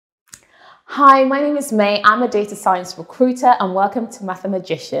Hi, my name is May. I'm a data science recruiter and welcome to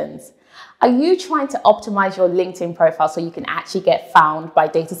Mathemagicians. Are you trying to optimize your LinkedIn profile so you can actually get found by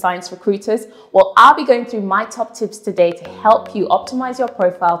data science recruiters? Well, I'll be going through my top tips today to help you optimize your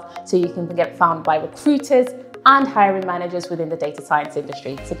profile so you can get found by recruiters and hiring managers within the data science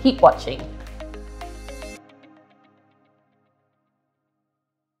industry. So keep watching.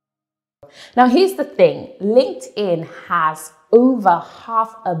 Now, here's the thing. LinkedIn has over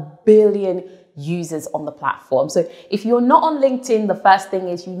 500 million users on the platform. So if you're not on LinkedIn, the first thing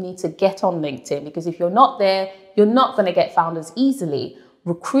is you need to get on LinkedIn, because if you're not there, you're not going to get found as easily.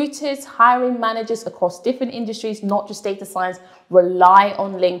 Recruiters, hiring managers across different industries, not just data science, rely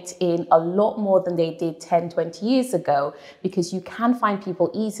on LinkedIn a lot more than they did 10, 20 years ago, because you can find people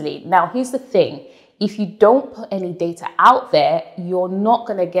easily. Now, here's the thing. If you don't put any data out there, you're not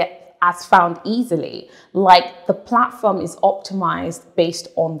going to get as found easily. Like, the platform is optimized based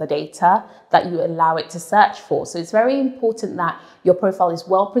on the data that you allow it to search for. So it's very important that your profile is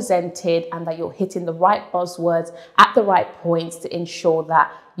well presented and that you're hitting the right buzzwords at the right points to ensure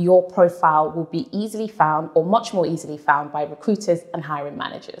that your profile will be easily found, or much more easily found, by recruiters and hiring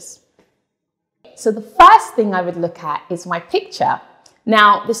managers. So the first thing I would look at is my picture.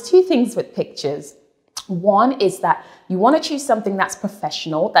 Now, there's two things with pictures. One is that you want to choose something that's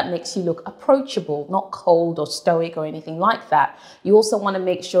professional, that makes you look approachable, not cold or stoic or anything like that. You also want to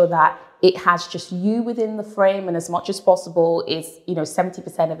make sure that it has just you within the frame, and as much as possible is,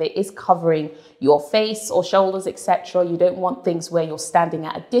 70% of it is covering your face or shoulders, etc. You don't want things where you're standing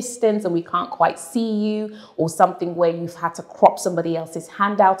at a distance and we can't quite see you, or something where you've had to crop somebody else's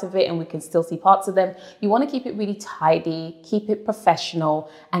hand out of it and we can still see parts of them. You want to keep it really tidy, keep it professional,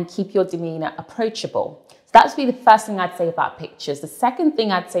 and keep your demeanor approachable. So that's be the first thing I'd say about pictures. The second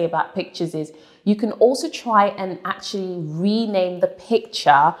thing I'd say about pictures is you can also try and actually rename the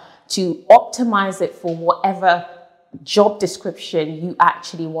picture to optimize it for whatever job description you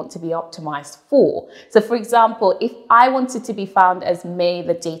actually want to be optimized for. So for example, if I wanted to be found as May,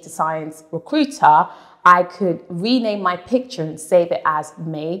 the data science recruiter, I could rename my picture and save it as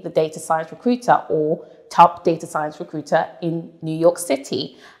May, the data science recruiter, or top data science recruiter in New York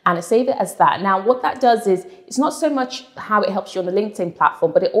City, and I save it as that. Now, what that does is, it's not so much how it helps you on the LinkedIn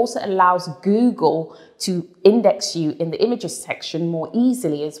platform, but it also allows Google to index you in the images section more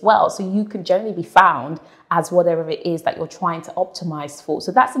easily as well. So you can generally be found as whatever it is that you're trying to optimize for.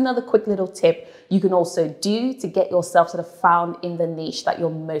 So that's another quick little tip you can also do to get yourself sort of found in the niche that you're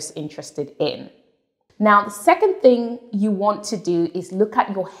most interested in. Now, the second thing you want to do is look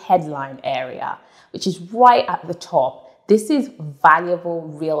at your headline area, which is right at the top. This is valuable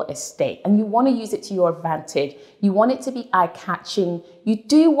real estate, and you want to use it to your advantage. You want it to be eye-catching. You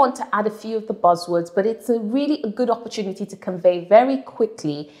do want to add a few of the buzzwords, but it's really a good opportunity to convey very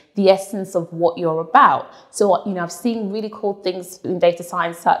quickly the essence of what you're about. So, I've seen really cool things in data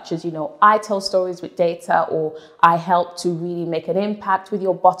science, such as, I tell stories with data, or I help to really make an impact with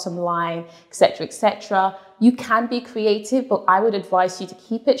your bottom line, etc., etc. You can be creative, but I would advise you to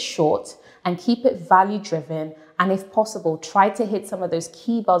keep it short and keep it value-driven. And if possible, try to hit some of those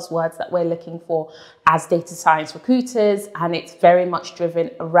key buzzwords that we're looking for as data science recruiters. And it's very much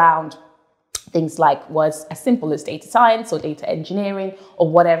driven around things like words as simple as data science or data engineering, or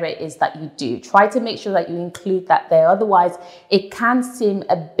whatever it is that you do. Try to make sure that you include that there. Otherwise, it can seem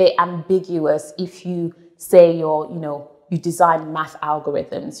a bit ambiguous if you say you design math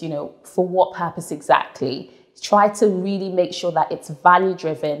algorithms, for what purpose exactly? Try to really make sure that it's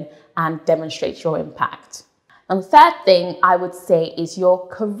value-driven and demonstrates your impact. And the third thing I would say is your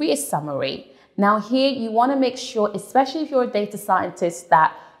career summary. Now here, you want to make sure, especially if you're a data scientist,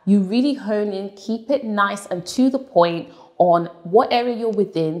 that you really hone in, keep it nice and to the point on what area you're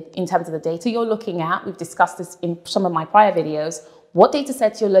within in terms of the data you're looking at. We've discussed this in some of my prior videos. What data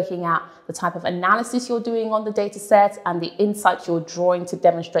sets you're looking at, the type of analysis you're doing on the data set, and the insights you're drawing to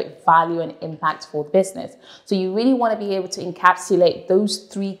demonstrate value and impact for the business. So you really want to be able to encapsulate those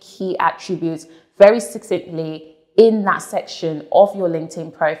three key attributes very succinctly in that section of your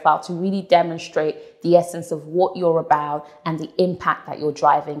LinkedIn profile to really demonstrate the essence of what you're about and the impact that you're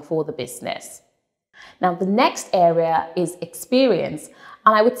driving for the business. Now, the next area is experience.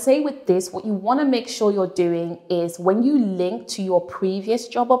 And I would say with this, what you want to make sure you're doing is, when you link to your previous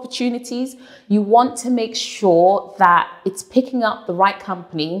job opportunities, you want to make sure that it's picking up the right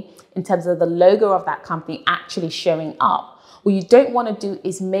company in terms of the logo of that company actually showing up. What you don't want to do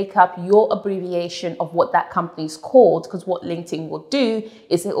is make up your abbreviation of what that company is called, because what LinkedIn will do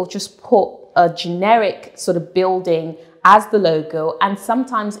is it will just put a generic sort of building as the logo, and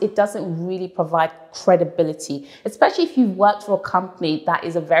sometimes it doesn't really provide credibility, especially if you've worked for a company that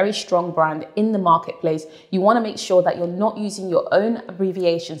is a very strong brand in the marketplace. You want to make sure that you're not using your own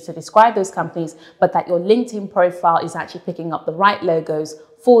abbreviations to describe those companies, but that your LinkedIn profile is actually picking up the right logos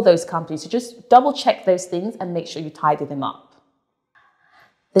for those companies. So just double check those things and make sure you tidy them up.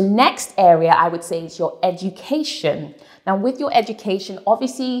 The next area I would say is your education. Now with your education,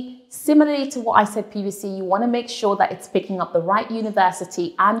 obviously, similarly to what I said previously, you want to make sure that it's picking up the right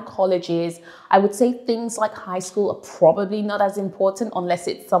university and colleges. I would say things like high school are probably not as important unless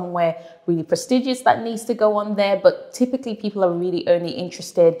it's somewhere really prestigious that needs to go on there. But typically people are really only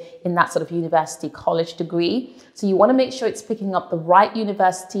interested in that sort of university college degree. So you want to make sure it's picking up the right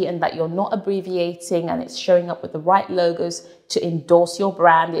university and that you're not abbreviating and it's showing up with the right logos to endorse your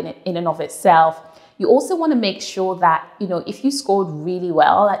brand in and of itself. You also want to make sure that, if you scored really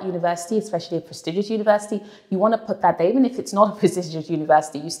well at university, especially a prestigious university, you want to put that there. Even if it's not a prestigious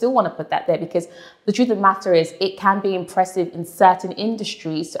university, you still want to put that there, because the truth of the matter is it can be impressive in certain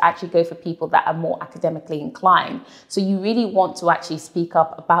industries to actually go for people that are more academically inclined. So you really want to actually speak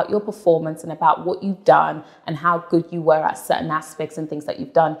up about your performance and about what you've done and how good you were at certain aspects and things that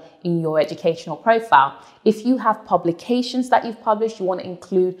you've done in your educational profile. If you have publications that you've published, you want to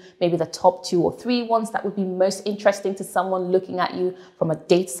include maybe the top 2 or 3 ones that would be most interesting to someone looking at you from a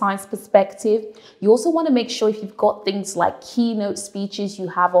data science perspective. You also want to make sure if you've got things like keynote speeches you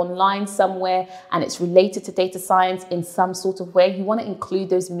have online somewhere and it's related to data science in some sort of way, you want to include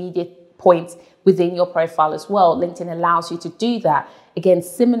those media points within your profile as well. LinkedIn allows you to do that. Again,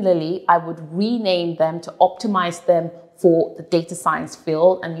 similarly, I would rename them to optimize them for the data science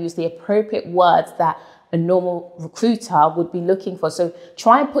field and use the appropriate words that a normal recruiter would be looking for. So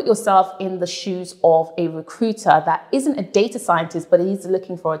try and put yourself in the shoes of a recruiter that isn't a data scientist, but is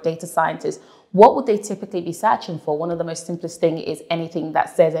looking for a data scientist. What would they typically be searching for? One of the most simplest things is anything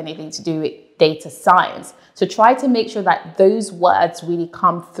that says anything to do with data science. So try to make sure that those words really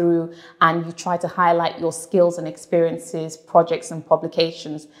come through and you try to highlight your skills and experiences, projects and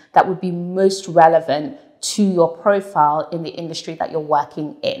publications that would be most relevant to your profile in the industry that you're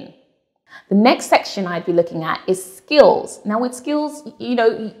working in. The next section I'd be looking at is skills. Now with skills,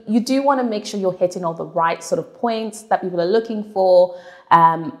 you do want to make sure you're hitting all the right sort of points that people are looking for.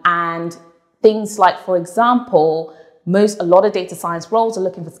 And things like, for example, a lot of data science roles are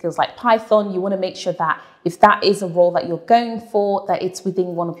looking for skills like Python. You want to make sure that if that is a role that you're going for, that it's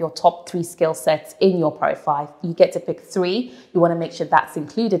within one of your top 3 skill sets in your profile. You get to pick 3. You want to make sure that's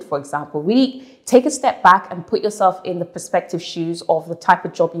included, for example. Really take a step back and put yourself in the prospective shoes of the type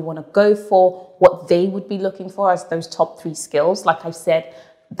of job you want to go for, what they would be looking for as those top 3 skills. Like I said,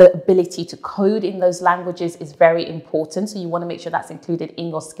 the ability to code in those languages is very important. So you want to make sure that's included in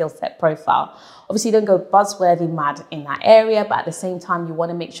your skill set profile. Obviously, don't go buzzworthy mad in that area, but at the same time, you want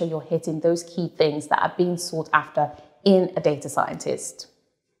to make sure you're hitting those key things that are being sought after in a data scientist.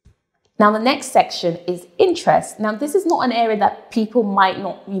 Now, the next section is interest. Now, this is not an area that people might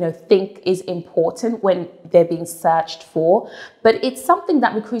not, think is important when they're being searched for, but it's something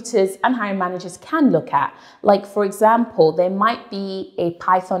that recruiters and hiring managers can look at. Like, for example, there might be a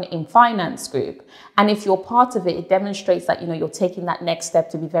Python in finance group. And if you're part of it, it demonstrates that, you're taking that next step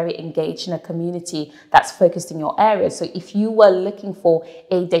to be very engaged in a community that's focused in your area. So if you were looking for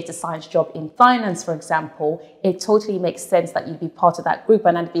a data science job in finance, for example, it totally makes sense that you'd be part of that group.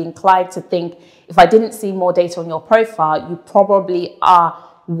 And I'd be inclined to think, if I didn't see more data on your profile, you probably are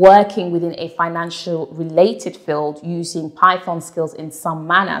working within a financial related field using Python skills in some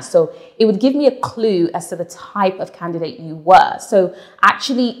manner. So it would give me a clue as to the type of candidate you were. So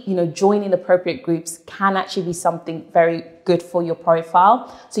actually, joining appropriate groups can actually be something very good for your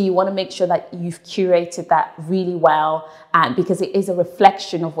profile. So you want to make sure that you've curated that really well, and because it is a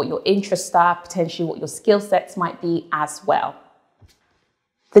reflection of what your interests are, potentially what your skill sets might be as well.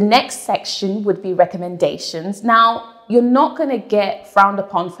 The next section would be recommendations. Now, you're not going to get frowned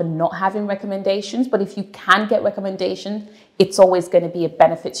upon for not having recommendations, but if you can get recommendations, it's always going to be a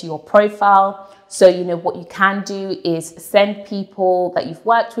benefit to your profile. So, what you can do is send people that you've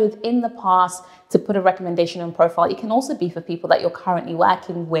worked with in the past to put a recommendation on profile. It can also be for people that you're currently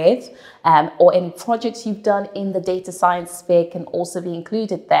working with, or any projects you've done in the data science sphere can also be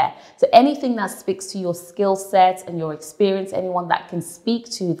included there. So anything that speaks to your skill set and your experience, anyone that can speak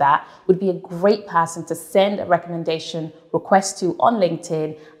to that would be a great person to send a recommendation request to on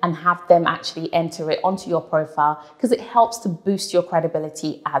LinkedIn and have them actually enter it onto your profile, because it helps to boost your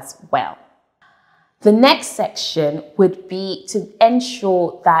credibility as well. The next section would be to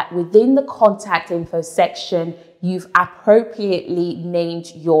ensure that within the contact info section, you've appropriately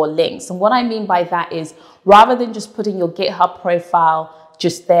named your links. And what I mean by that is, rather than just putting your GitHub profile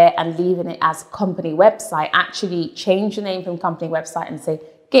just there and leaving it as company website, actually change the name from company website and say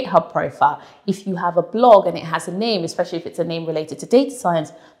GitHub profile. If you have a blog and it has a name, especially if it's a name related to data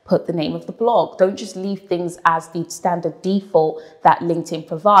science, put the name of the blog. Don't just leave things as the standard default that LinkedIn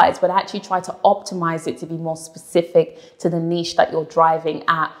provides, but actually try to optimize it to be more specific to the niche that you're driving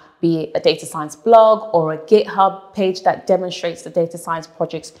at, be it a data science blog or a GitHub page that demonstrates the data science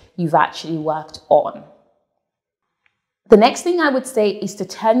projects you've actually worked on. The next thing I would say is to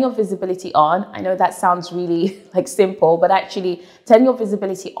turn your visibility on. I know that sounds really simple, but actually turn your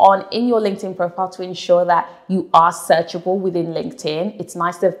visibility on in your LinkedIn profile to ensure that you are searchable within LinkedIn. It's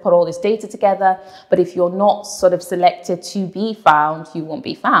nice to put all this data together, but if you're not sort of selected to be found, you won't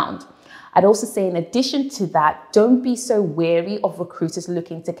be found. I'd also say, in addition to that, don't be so wary of recruiters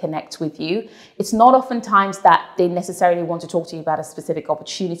looking to connect with you. It's not oftentimes that they necessarily want to talk to you about a specific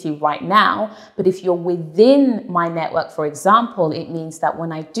opportunity right now, but if you're within my network, for example, it means that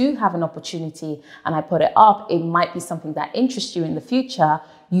when I do have an opportunity and I put it up, it might be something that interests you in the future.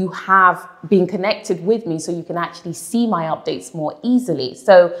 You have been connected with me, so you can actually see my updates more easily.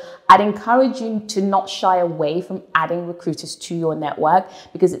 So I'd encourage you to not shy away from adding recruiters to your network,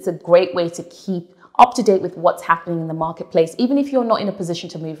 because it's a great way to keep up to date with what's happening in the marketplace. Even if you're not in a position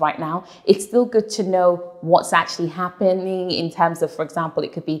to move right now, it's still good to know what's actually happening in terms of, for example,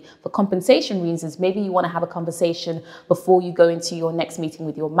 it could be for compensation reasons. Maybe you want to have a conversation before you go into your next meeting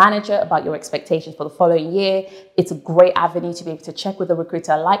with your manager about your expectations for the following year. It's a great avenue to be able to check with a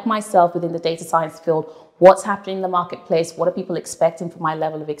recruiter like myself within the data science field. What's happening in the marketplace? What are people expecting for my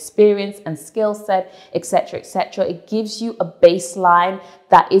level of experience and skill set, et cetera, et cetera. It gives you a baseline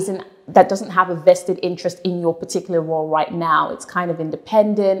that doesn't have a vested interest in your particular role right now. It's kind of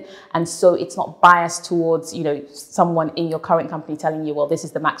independent, and so it's not biased towards, someone in your current company telling you, well, this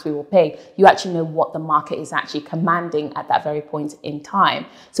is the max we will pay. You actually know what the market is actually commanding at that very point in time.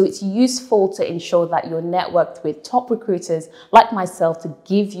 So it's useful to ensure that you're networked with top recruiters like myself to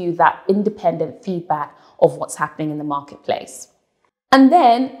give you that independent feedback of what's happening in the marketplace. And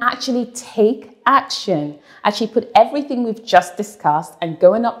then actually take action. Actually put everything we've just discussed and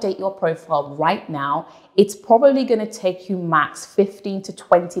go and update your profile right now. It's probably going to take you max 15 to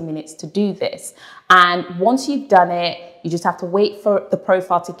 20 minutes to do this. And once you've done it, you just have to wait for the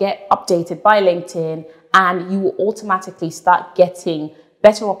profile to get updated by LinkedIn, and you will automatically start getting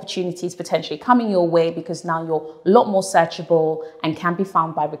better opportunities potentially coming your way, because now you're a lot more searchable and can be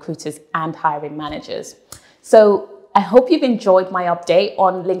found by recruiters and hiring managers. So I hope you've enjoyed my update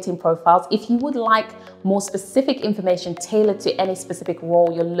on LinkedIn profiles. If you would like more specific information tailored to any specific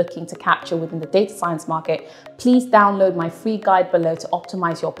role you're looking to capture within the data science market, please download my free guide below to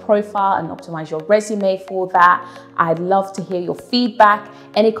optimize your profile and optimize your resume for that. I'd love to hear your feedback,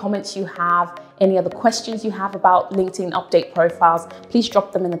 any comments you have, any other questions you have about LinkedIn update profiles. Please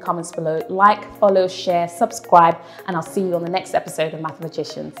drop them in the comments below. Like, follow, share, subscribe, and I'll see you on the next episode of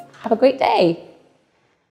Mathematicians. Have a great day.